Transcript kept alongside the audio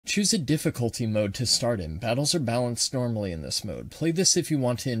Choose a difficulty mode to start in. Battles are balanced normally in this mode. Play this if you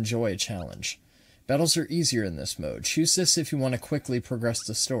want to enjoy a challenge. Battles are easier in this mode. Choose this if you want to quickly progress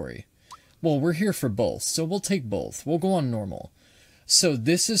the story. Well, we're here for both, so we'll take both. We'll go on normal. So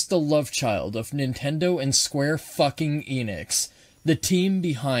this is the love child of Nintendo and Square fucking Enix, the team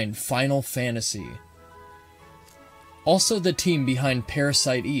behind Final Fantasy. Also the team behind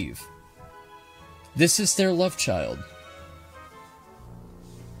Parasite Eve. This is their love child.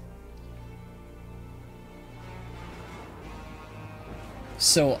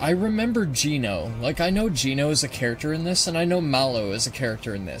 So, I remember Gino. Like, I know Gino is a character in this, and I know Mallow is a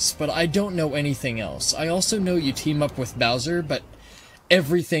character in this, but I don't know anything else. I also know you team up with Bowser, but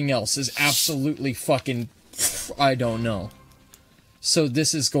everything else is absolutely fucking... I don't know. So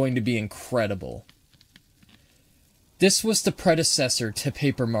this is going to be incredible. This was the predecessor to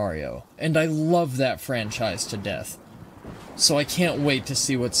Paper Mario, and I love that franchise to death. So I can't wait to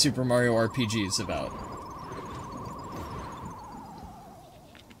see what Super Mario RPG is about.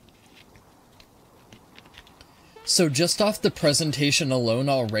 So just off the presentation alone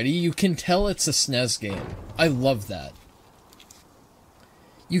already, you can tell it's a SNES game. I love that.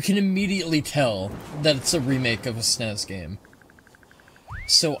 You can immediately tell that it's a remake of a SNES game.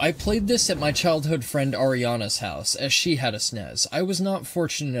 So I played this at my childhood friend Ariana's house, as she had a SNES. I was not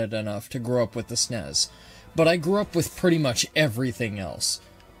fortunate enough to grow up with the SNES, but I grew up with pretty much everything else.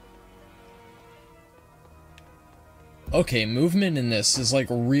 Okay, movement in this is like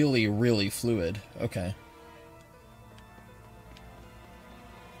really, really fluid. Okay.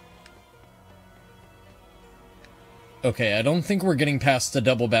 Okay, I don't think we're getting past the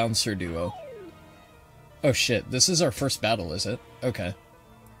double bouncer duo. Oh shit, this is our first battle, is it? Okay.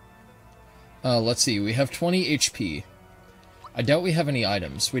 Let's see, we have 20 HP. I doubt we have any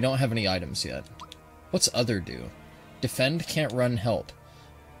items. We don't have any items yet. What's other do? Defend, can't run, help.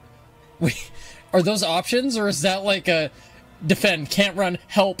 Wait, are those options, or is that like a... Defend, can't run,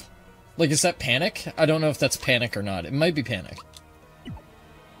 help? Like, is that panic? I don't know if that's panic or not. It might be panic.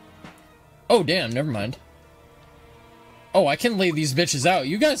 Oh, damn, never mind. Oh, I can lay these bitches out.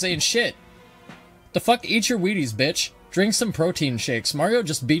 You guys ain't shit. The fuck? Eat your Wheaties, bitch. Drink some protein shakes. Mario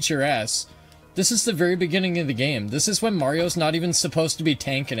just beat your ass. This is the very beginning of the game. This is when Mario's not even supposed to be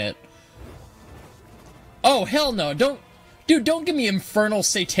tanking it. Oh, hell no. Don't... Dude, don't give me infernal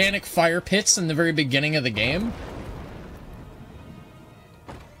satanic fire pits in the very beginning of the game.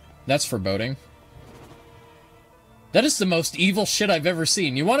 That's foreboding. That is the most evil shit I've ever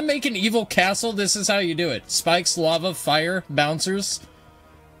seen. You want to make an evil castle? This is how you do it. Spikes, lava, fire, bouncers.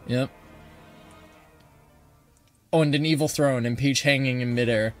 Yep. Oh, and an evil throne and Peach hanging in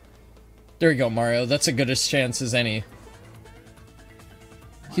midair. There you go, Mario. That's a good as chance as any.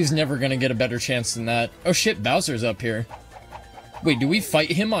 He's never gonna get a better chance than that. Oh shit, Bowser's up here. Wait, do we fight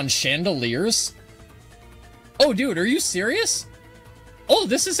him on chandeliers? Oh, dude, are you serious? Oh,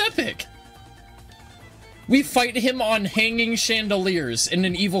 this is epic. We fight him on hanging chandeliers in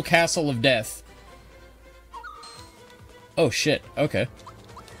an evil castle of death. Oh shit, okay.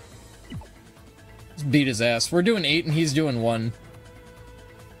 Let's beat his ass. We're doing 8 and he's doing 1.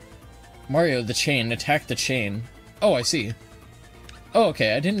 Mario, the chain. Attack the chain. Oh, I see. Oh,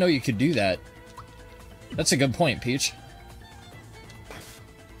 okay, I didn't know you could do that. That's a good point, Peach.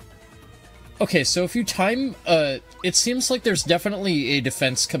 Okay, so if you time, it seems like there's definitely a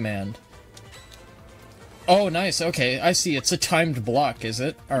defense command. Oh, nice. Okay, I see. It's a timed block, is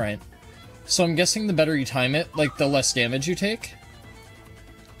it? Alright. So I'm guessing the better you time it, like, the less damage you take?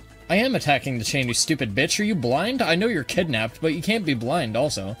 I am attacking the chain, you stupid bitch. Are you blind? I know you're kidnapped, but you can't be blind,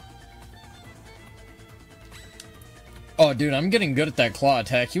 also. Oh, dude, I'm getting good at that claw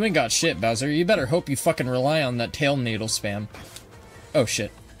attack. You ain't got shit, Bowser. You better hope you fucking rely on that tail needle spam. Oh,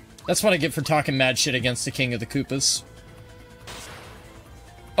 shit. That's what I get for talking mad shit against the King of the Koopas.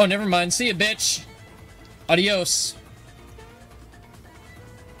 Oh, never mind. See ya, bitch! Adios.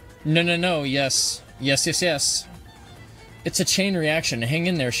 No, no, no, yes. Yes, yes, yes. It's a chain reaction. Hang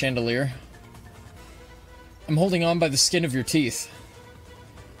in there, Chandelier. I'm holding on by the skin of your teeth.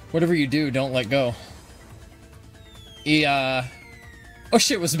 Whatever you do, don't let go. Oh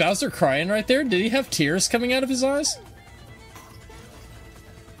shit, was Bowser crying right there? Did he have tears coming out of his eyes?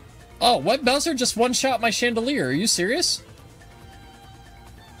 Oh, what? Bowser just one-shot my chandelier. Are you serious?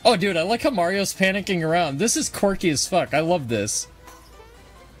 Oh, dude, I like how Mario's panicking around. This is quirky as fuck. I love this.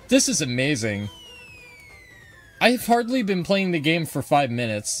 This is amazing. I've hardly been playing the game for 5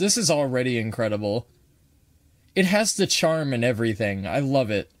 minutes. This is already incredible. It has the charm and everything. I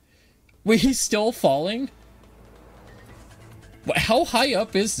love it. Wait, he's still falling? How high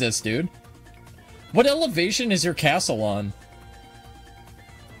up is this, dude? What elevation is your castle on?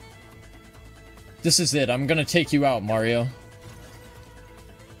 This is it. I'm gonna take you out, Mario.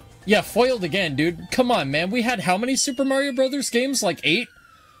 Yeah, foiled again, dude. Come on, man. We had how many Super Mario Brothers games? Like 8?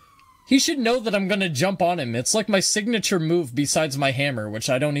 He should know that I'm gonna jump on him. It's like my signature move besides my hammer, which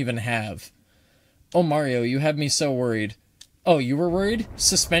I don't even have. Oh, Mario, you had me so worried. Oh, you were worried?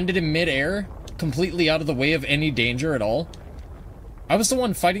 Suspended in mid-air? Completely out of the way of any danger at all? I was the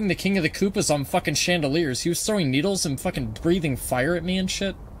one fighting the King of the Koopas on fucking chandeliers. He was throwing needles and fucking breathing fire at me and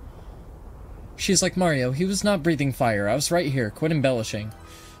shit. She's like, Mario, he was not breathing fire. I was right here. Quit embellishing.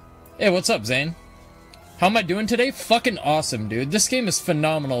 Hey, what's up, Zane? How am I doing today? Fucking awesome, dude. This game is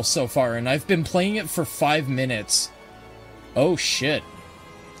phenomenal so far, and I've been playing it for 5 minutes. Oh, shit.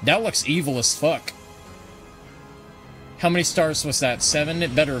 That looks evil as fuck. How many stars was that? 7?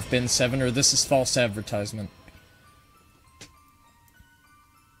 It better have been 7, or this is false advertisement.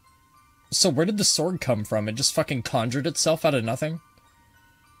 So where did the sword come from? It just fucking conjured itself out of nothing?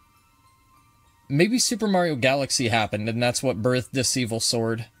 Maybe Super Mario Galaxy happened, and that's what birthed this evil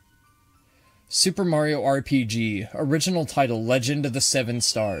sword. Super Mario RPG, original title, Legend of the 7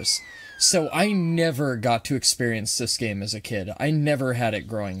 Stars. So I never got to experience this game as a kid. I never had it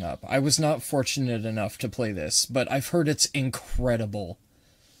growing up. I was not fortunate enough to play this, but I've heard it's incredible.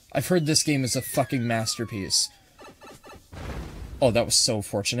 I've heard this game is a fucking masterpiece. Oh, that was so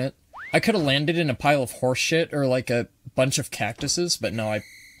fortunate. I could have landed in a pile of horse shit or like a bunch of cactuses, but no, I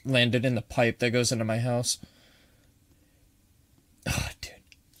landed in the pipe that goes into my house. Oh, dude.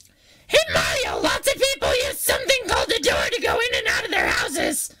 Hey Mario, lots of people use something called a door to go in and out of their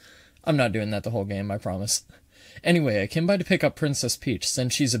houses! I'm not doing that the whole game, I promise. Anyway, I came by to pick up Princess Peach,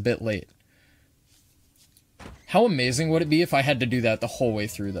 since she's a bit late. How amazing would it be if I had to do that the whole way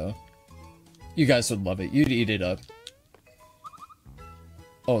through, though? You guys would love it. You'd eat it up.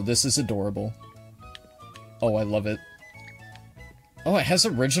 Oh, this is adorable. Oh, I love it. Oh, it has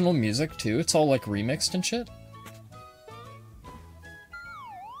original music, too? It's all, like, remixed and shit?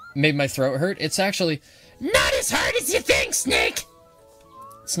 Made my throat hurt? It's actually... Not as hard as you think, Snake!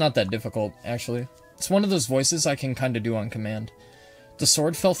 It's not that difficult, actually. It's one of those voices I can kinda do on command. The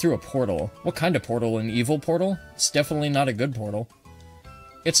sword fell through a portal. What kind of portal? An evil portal? It's definitely not a good portal.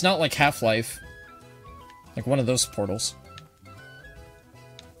 It's not like Half-Life. Like one of those portals.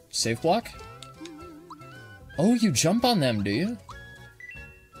 Save block? Oh, you jump on them, do you?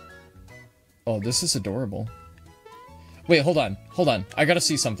 Oh, this is adorable. Wait, hold on. Hold on. I gotta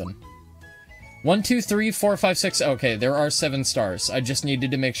see something. 1, 2, 3, 4, 5, 6. Okay, there are 7 stars. I just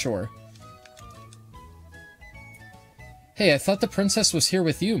needed to make sure. Hey, I thought the princess was here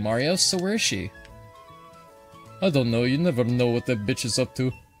with you, Mario, so where is she? I don't know. You never know what that bitch is up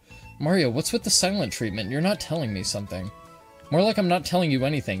to. Mario, what's with the silent treatment? You're not telling me something. More like I'm not telling you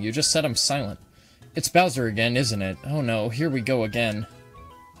anything. You just said I'm silent. It's Bowser again, isn't it? Oh no, here we go again.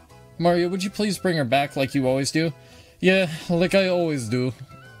 Mario, would you please bring her back like you always do? Yeah, like I always do.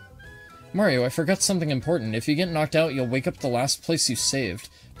 Mario, I forgot something important. If you get knocked out, you'll wake up the last place you saved.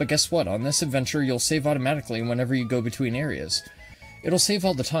 But guess what? On this adventure, you'll save automatically whenever you go between areas. It'll save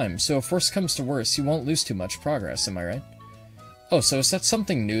all the time, so if worse comes to worse, you won't lose too much progress, am I right? Oh, so is that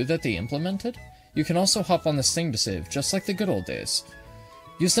something new that they implemented? You can also hop on this thing to save, just like the good old days.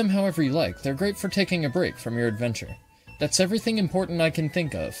 Use them however you like. They're great for taking a break from your adventure. That's everything important I can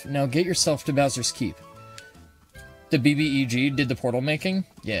think of. Now get yourself to Bowser's Keep. The BBEG did the portal making?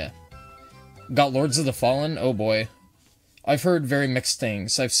 Yeah. Got Lords of the Fallen? Oh boy. I've heard very mixed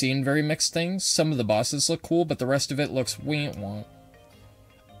things. I've seen very mixed things. Some of the bosses look cool, but the rest of it looks wah.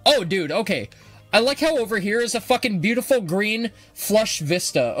 Oh, dude, okay. I like how over here is a fucking beautiful green flush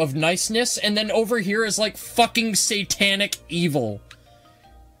vista of niceness, and then over here is like fucking satanic evil.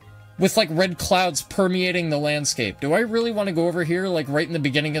 With like red clouds permeating the landscape. Do I really want to go over here like right in the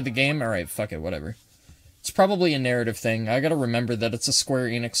beginning of the game? Alright, fuck it, whatever. It's probably a narrative thing. I gotta remember that it's a Square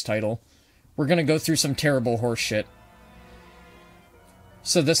Enix title. We're gonna go through some terrible horse shit.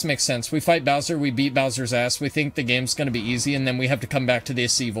 So this makes sense. We fight Bowser, we beat Bowser's ass, we think the game's gonna be easy, and then we have to come back to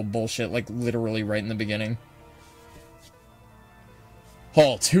this evil bullshit, like, literally right in the beginning.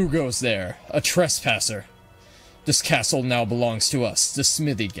 Halt! Who goes there? A trespasser. This castle now belongs to us, the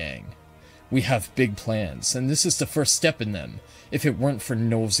Smithy Gang. We have big plans, and this is the first step in them. If it weren't for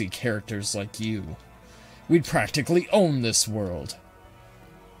nosy characters like you, we'd practically own this world.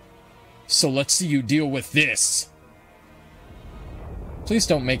 So let's see you deal with this! Please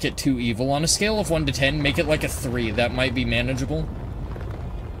don't make it too evil. On a scale of 1 to 10, make it like a 3. That might be manageable.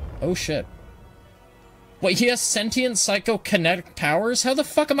 Oh shit. Wait, he has sentient psychokinetic powers? How the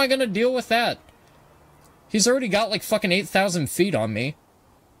fuck am I gonna deal with that? He's already got like fucking 8,000 feet on me.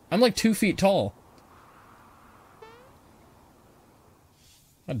 I'm like 2 feet tall.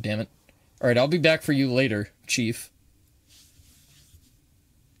 God damn it. Alright, I'll be back for you later, Chief.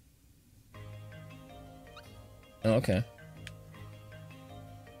 Oh, okay.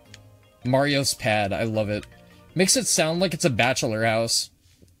 Mario's pad, I love it. Makes it sound like it's a bachelor house.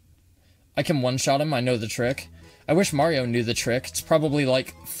 I can one-shot him, I know the trick. I wish Mario knew the trick. It's probably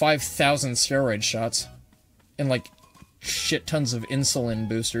like 5,000 steroid shots. And like shit tons of insulin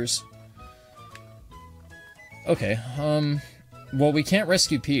boosters. Okay, well, we can't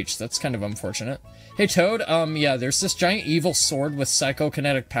rescue Peach. That's kind of unfortunate. Hey, Toad, yeah, there's this giant evil sword with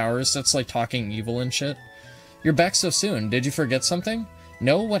psychokinetic powers that's like talking evil and shit. You're back so soon. Did you forget something?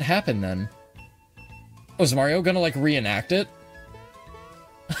 No? What happened then? Oh, is Mario gonna like reenact it?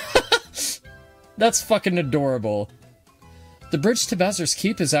 That's fucking adorable. The bridge to Bowser's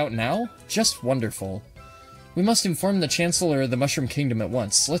Keep is out now? Just wonderful. We must inform the Chancellor of the Mushroom Kingdom at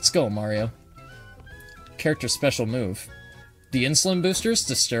once. Let's go, Mario. Character special move. The insulin boosters?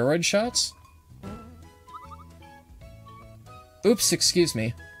 The steroid shots? Oops, excuse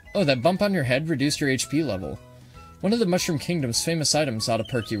me. Oh, that bump on your head reduced your HP level. One of the Mushroom Kingdom's famous items ought to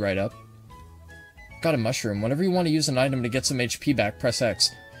perk you right up. Got a mushroom. Whenever you want to use an item to get some HP back, press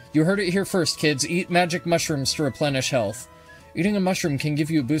X. You heard it here first, kids. Eat magic mushrooms to replenish health. Eating a mushroom can give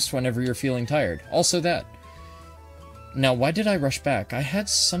you a boost whenever you're feeling tired. Also that. Now, why did I rush back? I had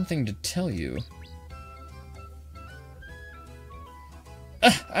something to tell you.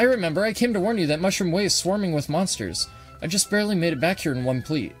 I remember. I came to warn you that Mushroom Way is swarming with monsters. I just barely made it back here in one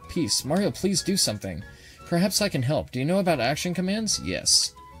piece. Mario, please do something. Perhaps I can help. Do you know about action commands?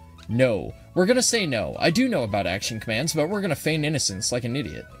 Yes. No. We're gonna say no. I do know about action commands, but we're gonna feign innocence like an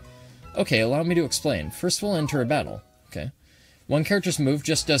idiot. Okay, allow me to explain. First, we'll enter a battle. Okay. One character's move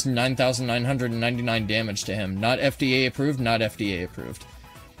just does 9,999 damage to him. Not FDA approved, not FDA approved.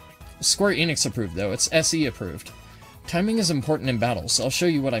 Square Enix approved, though. It's SE approved. Timing is important in battles. I'll show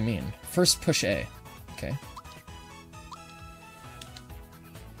you what I mean. First, push A. Okay.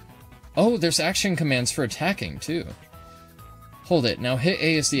 Oh, there's action commands for attacking, too. Hold it. Now hit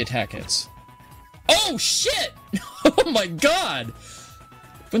A as the attack hits. Oh, shit! Oh my god!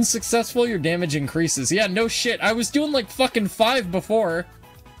 When successful, your damage increases. Yeah, no shit. I was doing like fucking 5 before.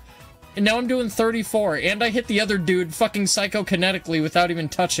 And now I'm doing 34. And I hit the other dude fucking psychokinetically without even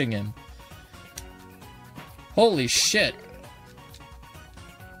touching him. Holy shit.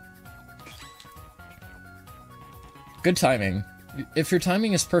 Good timing. If your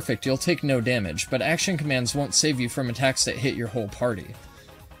timing is perfect, you'll take no damage, but action commands won't save you from attacks that hit your whole party.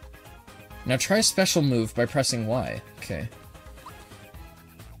 Now try a special move by pressing Y. Okay.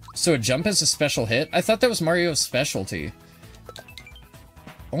 So a jump is a special hit? I thought that was Mario's specialty.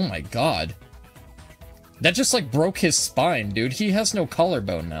 Oh my god. That just like broke his spine, dude. He has no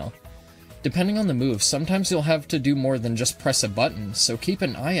collarbone now. Depending on the move, sometimes you'll have to do more than just press a button, so keep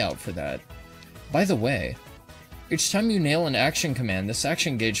an eye out for that. By the way, each time you nail an action command, this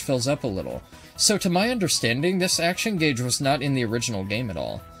action gauge fills up a little. So to my understanding, this action gauge was not in the original game at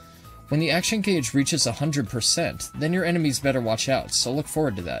all. When the action gauge reaches 100%, then your enemies better watch out, so look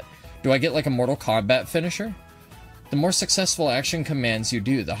forward to that. Do I get like a Mortal Kombat finisher? The more successful action commands you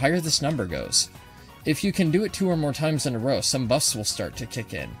do, the higher this number goes. If you can do it 2 or more times in a row, some buffs will start to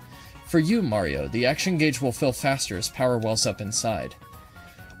kick in. For you, Mario, the action gauge will fill faster as power wells up inside.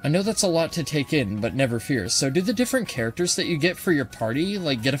 I know that's a lot to take in, but never fear. So do the different characters that you get for your party,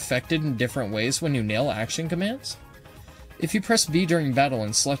 like, get affected in different ways when you nail action commands? If you press B during battle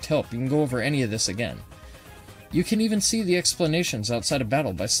and select help, you can go over any of this again. You can even see the explanations outside of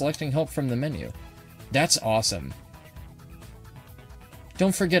battle by selecting help from the menu. That's awesome.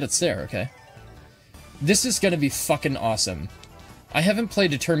 Don't forget it's there, okay? This is gonna be fucking awesome. I haven't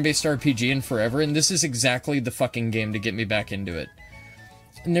played a turn-based RPG in forever, and this is exactly the fucking game to get me back into it.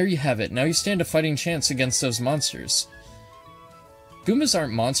 And there you have it. Now you stand a fighting chance against those monsters. Goombas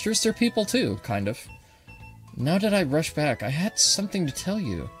aren't monsters, they're people too, kind of. Now that I rush back, I had something to tell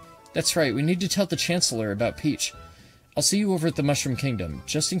you. That's right, we need to tell the Chancellor about Peach. I'll see you over at the Mushroom Kingdom.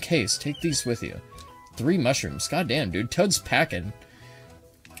 Just in case, take these with you. 3 mushrooms. Goddamn, dude. Toad's packing.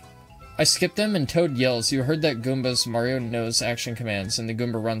 I skip them and Toad yells, "You heard that, Goombas? Mario knows action commands," and the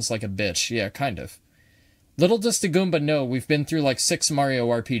Goomba runs like a bitch. Yeah, kind of. Little does the Goomba know we've been through like 6 Mario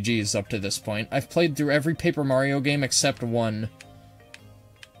RPGs up to this point. I've played through every Paper Mario game except one.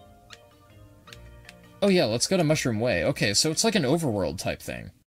 Oh yeah, let's go to Mushroom Way. Okay, so it's like an overworld type thing.